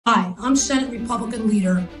I'm Senate Republican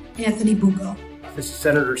leader Anthony Bucco. This is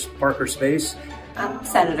Senator Parker Space. I'm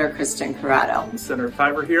Senator Kristin Corrado. Senator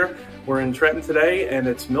Tiver here. We're in Trenton today, and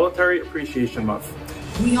it's Military Appreciation Month.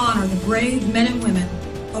 We honor the brave men and women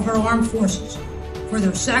of our armed forces for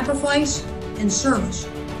their sacrifice and service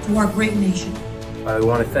to our great nation. I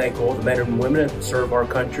want to thank all the men and women that serve our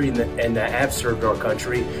country and that have served our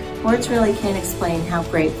country. Words really can't explain how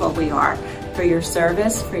grateful we are for your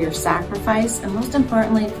service, for your sacrifice, and most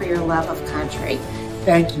importantly, for your love of country.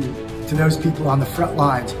 Thank you to those people on the front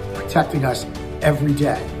lines protecting us every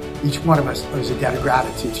day. Each one of us owes a debt of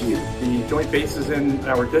gratitude to you. The joint base is in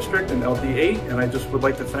our district in LD8, and I just would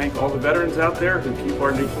like to thank all the veterans out there who keep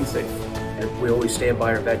our nation safe. And we always stand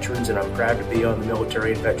by our veterans, and I'm proud to be on the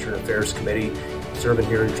Military and Veteran Affairs Committee serving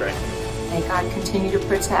here in Trenton. May God continue to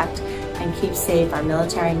protect and keep safe our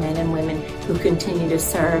military men and women who continue to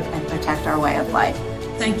serve and protect our way of life.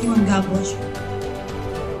 Thank you and God bless you.